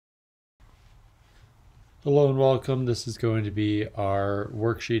Hello and welcome. This is going to be our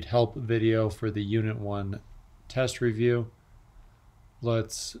worksheet help video for the Unit 1 test review.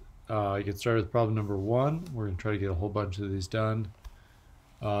 Let's get started with problem number 1. We're going to try to get a whole bunch of these done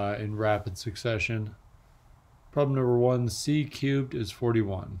in rapid succession. Problem number 1, c cubed is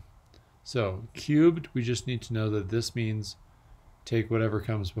 41. So cubed, we just need to know that this means take whatever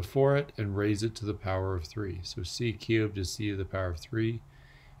comes before it and raise it to the power of 3. So c cubed is c to the power of 3.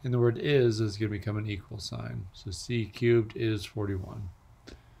 And the word is going to become an equal sign. So c cubed is 41.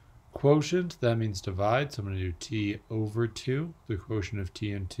 Quotient, that means divide. So I'm going to do t over 2. The quotient of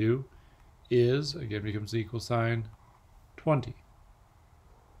t and 2 is, again, becomes the equal sign, 20.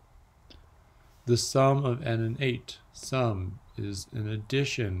 The sum of n and 8. Sum is an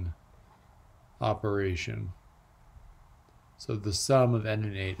addition operation. So the sum of n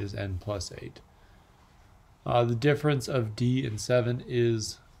and 8 is n plus 8. The difference of d and 7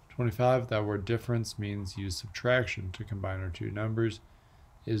 is 25. That word difference means use subtraction to combine our two numbers.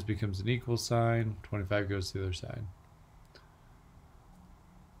 Is becomes an equal sign. 25 goes to the other side.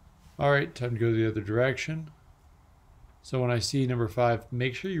 Alright, time to go the other direction. So when I see number 5,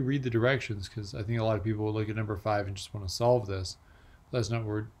 make sure you read the directions, because I think a lot of people will look at number 5 and just want to solve this. That's not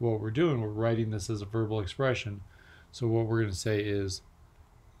what we're doing. We're writing this as a verbal expression. So what we're going to say is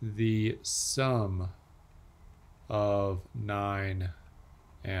the sum of 9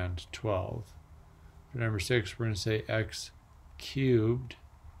 and 12. For number 6, we're going to say x cubed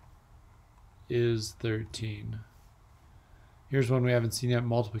is 13. Here's one we haven't seen yet,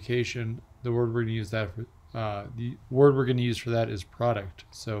 multiplication. The word we're going to use that for that is product.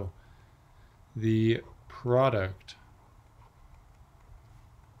 So the product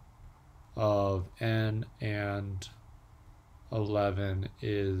of n and 11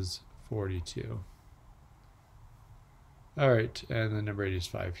 is 42. All right, and then number 8 is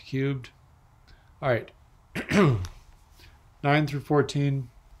 5 cubed. All right, 9 through 14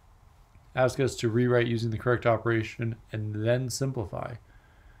 ask us to rewrite using the correct operation and then simplify.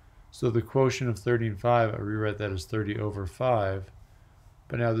 So the quotient of 30 and 5, I rewrite that as 30 over 5.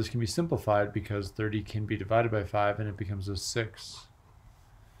 But now this can be simplified because 30 can be divided by 5 and it becomes a 6.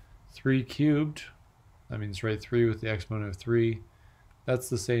 3 cubed, that means write 3 with the exponent of 3. That's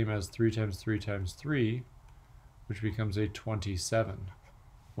the same as 3 times 3 times 3, which becomes a 27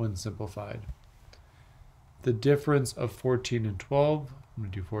 when simplified. The difference of 14 and 12, I'm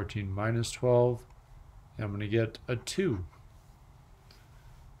going to do 14 minus 12, and I'm going to get a 2.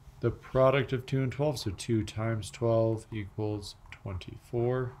 The product of 2 and 12, so 2 times 12 equals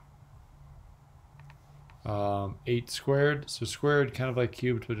 24. 8 squared, so squared kind of like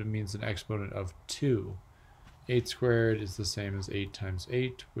cubed, but it means an exponent of 2. 8 squared is the same as 8 times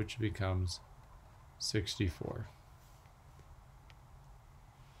 8, which becomes 64.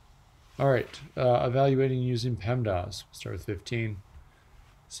 All right, evaluating using PEMDAS. Start with 15.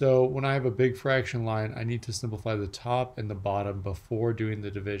 So when I have a big fraction line, I need to simplify the top and the bottom before doing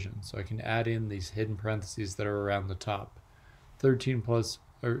the division. So I can add in these hidden parentheses that are around the top. 17 plus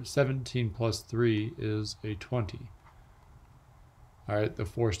 3 is a 20. All right, the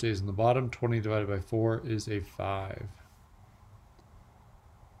 4 stays in the bottom. 20 divided by 4 is a 5.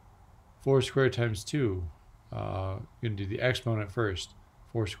 4 squared times 2. I'm going to do the exponent first.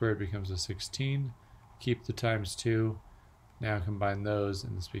 4 squared becomes a 16. Keep the times 2. Now combine those,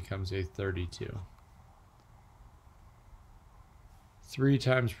 and this becomes a 32. 3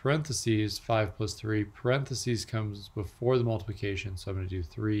 times parentheses, 5 plus 3. Parentheses comes before the multiplication, so I'm going to do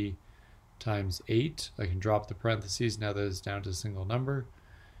 3 times 8. I can drop the parentheses now that it's down to a single number.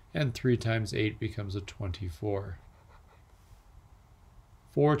 And 3 times 8 becomes a 24.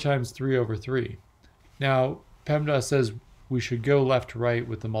 4 times 3 over 3. Now, PEMDAS says we should go left to right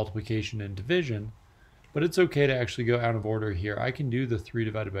with the multiplication and division, but it's okay to actually go out of order here. I can do the 3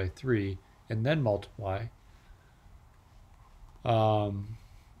 divided by 3 and then multiply.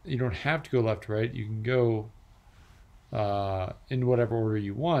 You don't have to go left to right. You can go in whatever order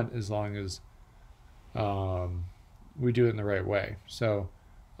you want, as long as we do it in the right way. So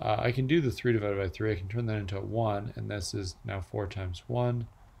I can do the 3 divided by 3. I can turn that into a 1, and this is now 4 times 1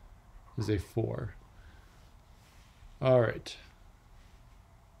 is a 4. All right.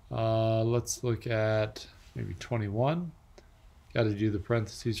 Let's look at maybe 21. Got to do the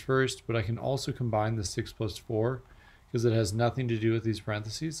parentheses first, but I can also combine the 6 plus 4 because it has nothing to do with these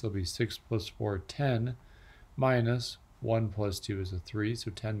parentheses. So it'll be 6 plus 4, 10, minus 1 plus 2 is a 3.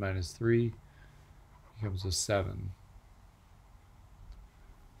 So 10 minus 3 becomes a 7.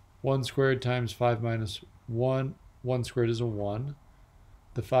 1 squared times 5 minus 1. 1 squared is a 1.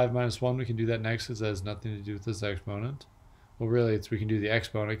 The 5 minus 1, we can do that next because that has nothing to do with this exponent. Well, really, we can do the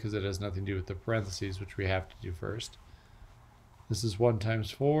exponent because it has nothing to do with the parentheses, which we have to do first. This is 1 times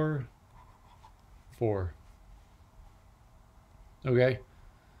 4, 4. Okay.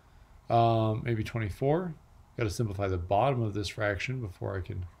 Maybe 24. Got to simplify the bottom of this fraction before I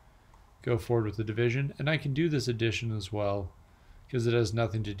can go forward with the division. And I can do this addition as well because it has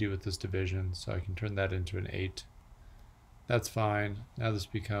nothing to do with this division. So I can turn that into an 8. That's fine. Now this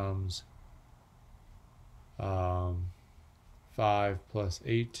becomes 5 plus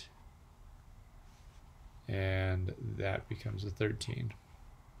 8. And that becomes a 13.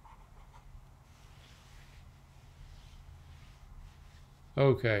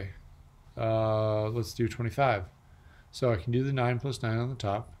 Okay, let's do 25. So I can do the 9 plus 9 on the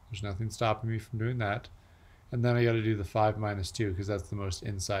top. There's nothing stopping me from doing that. And then I got to do the 5 minus 2 because that's the most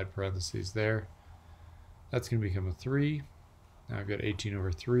inside parentheses there. That's going to become a 3. Now I've got 18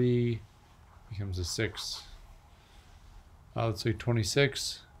 over 3 becomes a 6. Let's say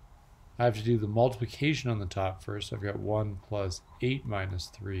 26. I have to do the multiplication on the top first. I've got 1 plus 8 minus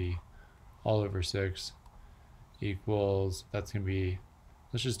 3 all over 6 equals, that's going to be,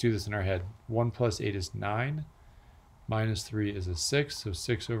 let's just do this in our head. 1 plus 8 is 9, minus 3 is a 6, so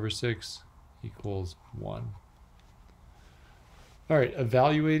 6 over 6 equals 1. All right,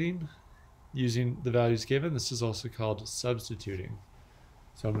 evaluating using the values given. This is also called substituting.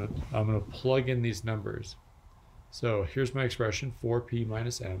 So I'm gonna plug in these numbers. So here's my expression, 4p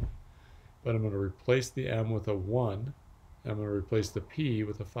minus m, but I'm going to replace the m with a 1, and I'm going to replace the p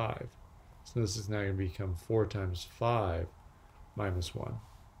with a 5. So this is now going to become 4 times 5 minus 1.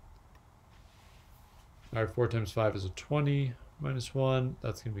 All right, 4 times 5 is a 20 minus 1.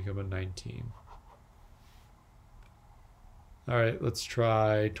 That's going to become a 19. All right, let's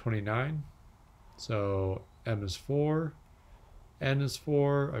try 29. So m is 4, n is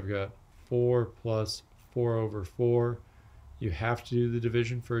 4. I've got 4 plus 4 over 4. You have to do the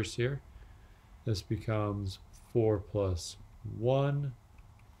division first here. This becomes 4 plus 1,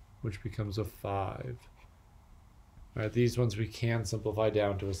 which becomes a 5. All right, these ones we can simplify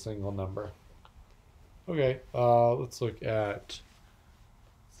down to a single number. Okay, let's look at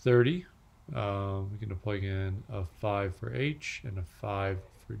 30. We're going to plug in a 5 for h and a 5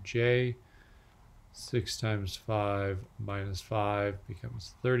 for j. 6 times 5 minus 5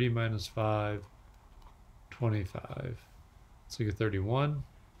 becomes 30 minus 5, 25. Let's look at 31.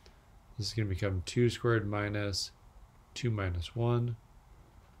 This is going to become 2 squared minus 2 minus 1.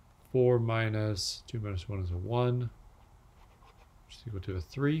 4 minus 2 minus 1 is a 1, which is equal to a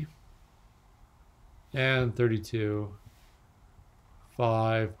 3. And 32.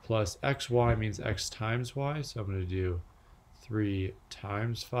 5 plus xy means x times y, so I'm going to do 3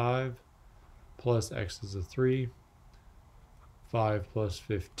 times 5 plus x is a 3. 5 plus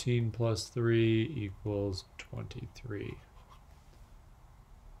 15 plus 3 equals 23.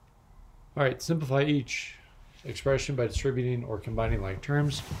 All right, simplify each expression by distributing or combining like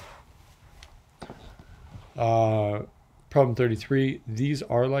terms. Problem 33, these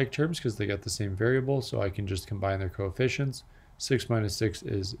are like terms because they got the same variable, so I can just combine their coefficients. 6 minus 6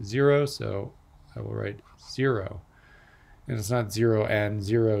 is 0, so I will write 0. And it's not 0n,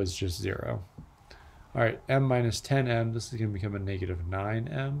 0 is just 0. All right, m minus 10m, this is going to become a negative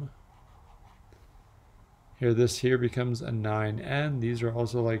 9m. Here, this here becomes a 9n. These are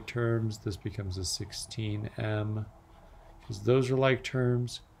also like terms. This becomes a 16m because those are like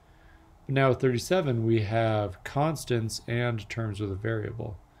terms. But now with 37, we have constants and terms with a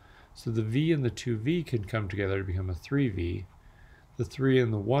variable. So the v and the 2v can come together to become a 3v. The 3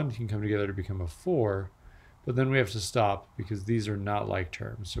 and the 1 can come together to become a 4. But then we have to stop because these are not like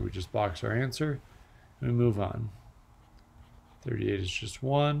terms. So we just box our answer and we move on. 38 is just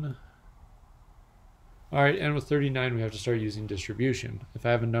 1. All right, and with 39, we have to start using distribution. If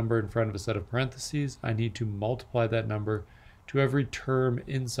I have a number in front of a set of parentheses, I need to multiply that number to every term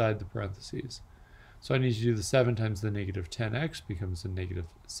inside the parentheses. So I need to do the 7 times the negative 10x becomes a negative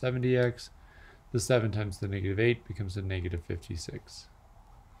 70x. The 7 times the negative 8 becomes a negative 56.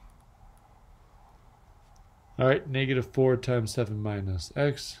 All right, negative 4 times 7 minus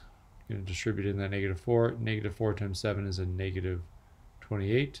x. I'm going to distribute in that negative 4. Negative 4 times 7 is a negative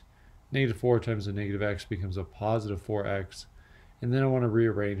 28. Negative 4 times the negative x becomes a positive 4x. And then I want to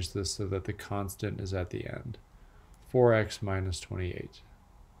rearrange this so that the constant is at the end. 4x minus 28.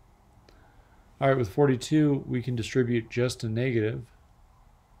 All right, with 42, we can distribute just a negative.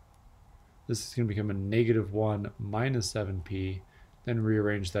 This is going to become a negative 1 minus 7p. Then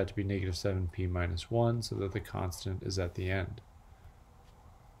rearrange that to be negative 7p minus 1 so that the constant is at the end.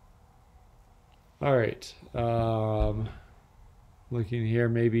 All right, looking here,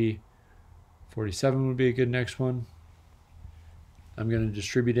 maybe 47 would be a good next one. I'm going to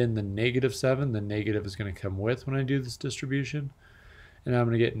distribute in the -7. The negative is going to come with when I do this distribution. And I'm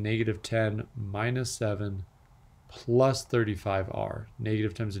going to get -10 minus 7 plus 35r.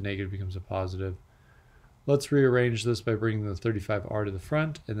 Negative times a negative becomes a positive. Let's rearrange this by bringing the 35r to the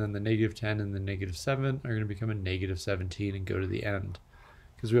front, and then the -10 and the -7 are going to become a -17 and go to the end,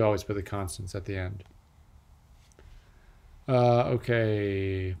 because we always put the constants at the end.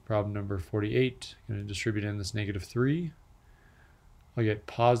 Okay, problem number 48. I'm going to distribute in this -3. I'll get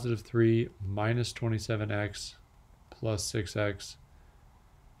positive 3 minus 27x plus 6x.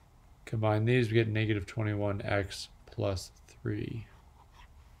 Combine these, we get -21x plus 3.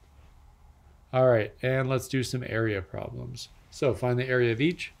 All right, and let's do some area problems. So find the area of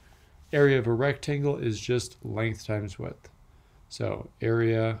each. Area of a rectangle is just length times width. So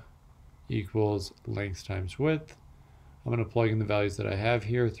area equals length times width. I'm going to plug in the values that I have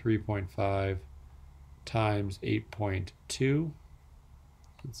here, 3.5 times 8.2.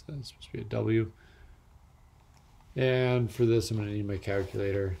 That's supposed to be a W. And for this, I'm going to need my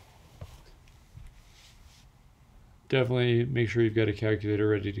calculator. Definitely make sure you've got a calculator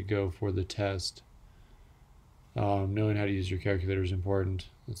ready to go for the test. Knowing how to use your calculator is important.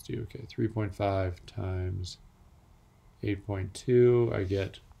 Let's do, 3.5 times 8.2. I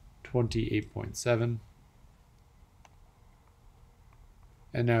get 28.7.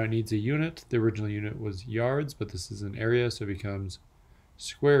 And now it needs a unit. The original unit was yards, but this is an area, so it becomes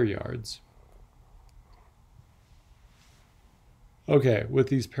square yards. Okay, with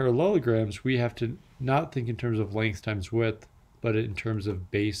these parallelograms, we have to not think in terms of length times width, but in terms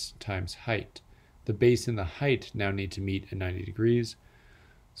of base times height. The base and the height now need to meet at 90 degrees.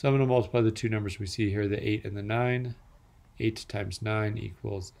 So I'm going to multiply the two numbers we see here, the 8 and the 9. 8 times 9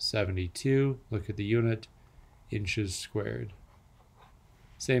 equals 72. Look at the unit, inches squared.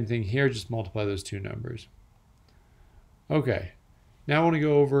 Same thing here, just multiply those two numbers. Okay, now I want to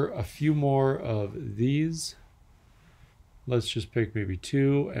go over a few more of these. Let's just pick maybe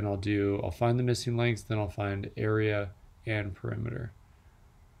 2, and I'll find the missing lengths, then I'll find area and perimeter.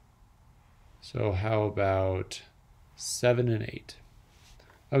 So how about 7 and 8?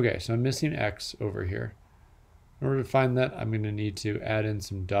 Okay, so I'm missing x over here. In order to find that, I'm going to need to add in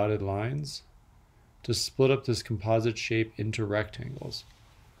some dotted lines to split up this composite shape into rectangles.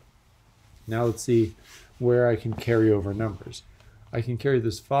 Now let's see where I can carry over numbers. I can carry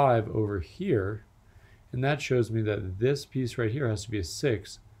this 5 over here, and that shows me that this piece right here has to be a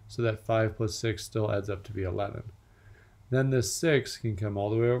 6, so that 5 plus 6 still adds up to be 11. Then this 6 can come all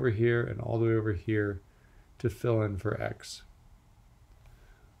the way over here and all the way over here to fill in for x.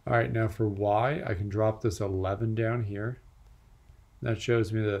 All right, now for y, I can drop this 11 down here. That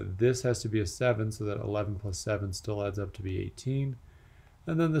shows me that this has to be a 7, so that 11 plus 7 still adds up to be 18.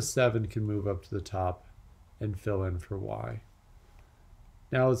 And then the 7 can move up to the top and fill in for y.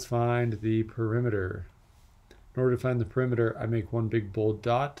 Now let's find the perimeter. In order to find the perimeter, I make one big bold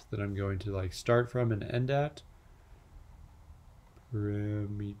dot that I'm going to start from and end at.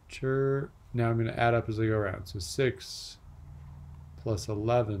 Perimeter. Now I'm going to add up as I go around. So 6 plus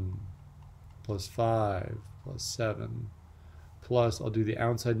 11 plus 5 plus 7 plus I'll do the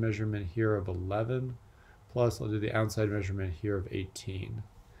outside measurement here of 11 plus I'll do the outside measurement here of 18.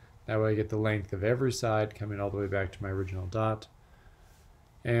 That way I get the length of every side coming all the way back to my original dot.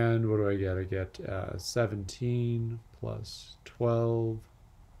 And what do I get? I get 17 plus 12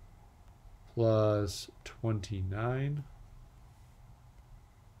 plus 29.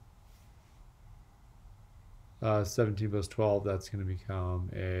 17 plus 12, that's going to become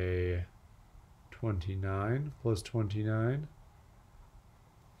a 29 plus 29.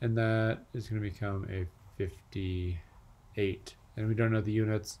 And that is going to become a 58. And we don't know the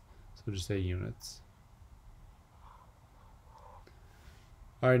units, so we'll just say units.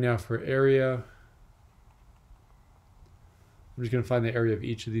 All right, now for area, I'm just going to find the area of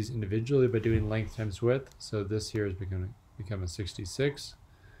each of these individually by doing length times width. So this here is going to become a 66.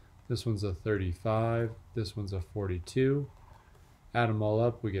 This one's a 35. This one's a 42. Add them all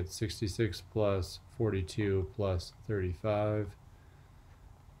up, we get 66 plus 42 plus 35.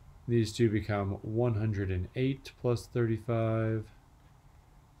 These two become 108 plus 35.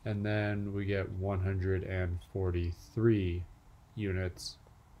 And then we get 143 units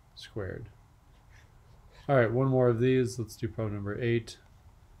squared. All right, one more of these. Let's do problem number 8.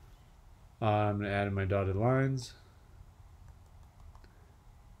 I'm going to add in my dotted lines.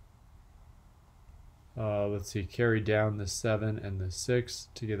 Let's see, carry down the 7 and the 6.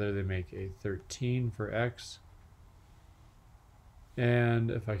 Together they make a 13 for x.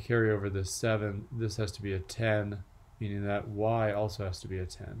 And if I carry over this 7, this has to be a 10, meaning that y also has to be a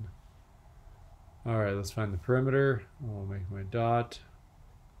 10. All right, let's find the perimeter. I'll make my dot.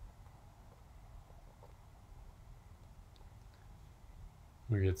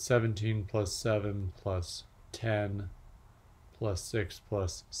 We get 17 plus 7 plus 10 plus 6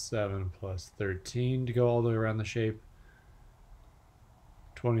 plus 7 plus 13 to go all the way around the shape.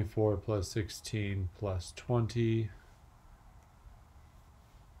 24 plus 16 plus 20.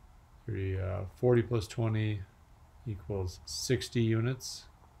 40 plus 20 equals 60 units.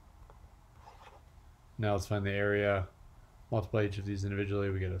 Now let's find the area. Multiply each of these individually.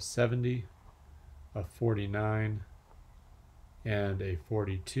 We get a 70, a 49, and a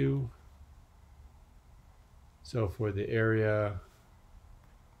 42. So for the area,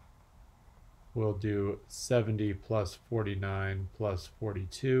 we'll do 70 plus 49 plus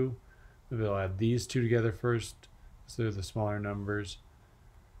 42. Maybe I'll add these two together first, so they're the smaller numbers.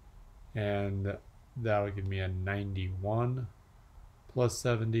 And that would give me a 91 plus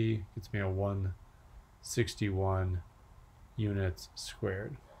 70 gets me a 161 units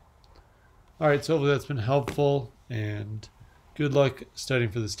squared. All right, so hopefully that's been helpful, and good luck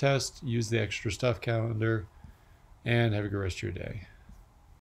studying for this test. Use the extra stuff calendar, and have a good rest of your day.